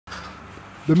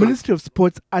The Ministry of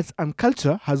Sports, Arts and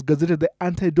Culture has gazetted the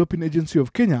Anti-Doping Agency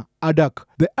of Kenya, ADAK.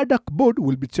 The ADAK board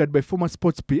will be chaired by former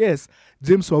sports PS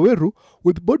James Waweru,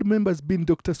 with board members being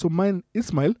Dr. Somain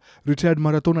Ismail, retired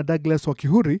marathoner Douglas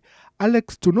Wakihuri,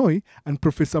 Alex Tunoi, and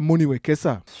Professor Moni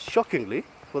Wekesa. Shockingly,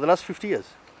 for the last 50 years,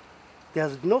 there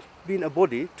has not been a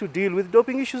body to deal with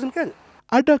doping issues in Kenya.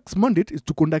 ADAK's mandate is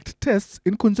to conduct tests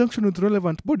in conjunction with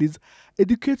relevant bodies,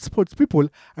 educate sports people,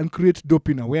 and create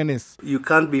doping awareness. You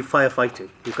can't be firefighting.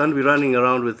 You can't be running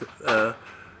around with,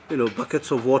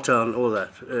 buckets of water and all that.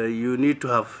 You need to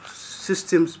have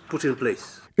systems put in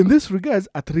place. In this regard,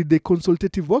 a 3-day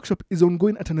consultative workshop is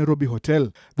ongoing at a Nairobi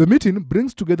hotel. The meeting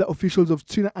brings together officials of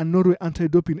China and Norway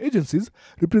anti-doping agencies,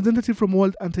 representatives from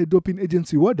World Anti-Doping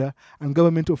Agency WADA, and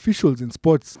government officials in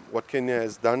sports. What Kenya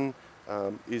has done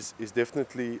is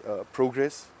definitely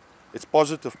progress. It's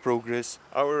positive progress.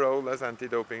 Our role as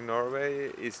Anti-Doping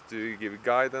Norway is to give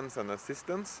guidance and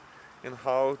assistance in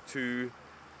how to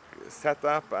set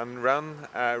up and run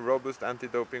a robust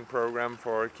anti-doping program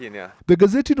for Kenya. The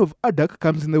gazetting of ADAK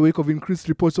comes in the wake of increased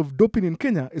reports of doping in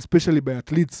Kenya, especially by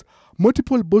athletes.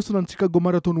 Multiple Boston and Chicago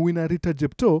Marathon winner Rita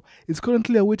Jepto is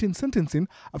currently awaiting sentencing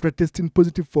after testing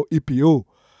positive for EPO.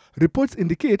 Reports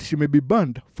indicate she may be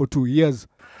banned for 2 years.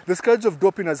 The scourge of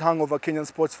doping has hung over Kenyan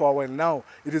sports for a while now.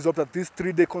 It is hoped that this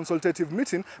 3-day consultative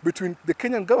meeting between the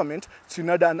Kenyan government,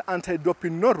 China and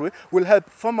Anti-Doping Norway will help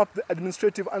firm up the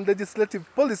administrative and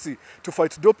legislative policy to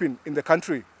fight doping in the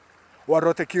country.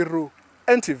 Warote Kiru,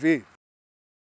 NTV.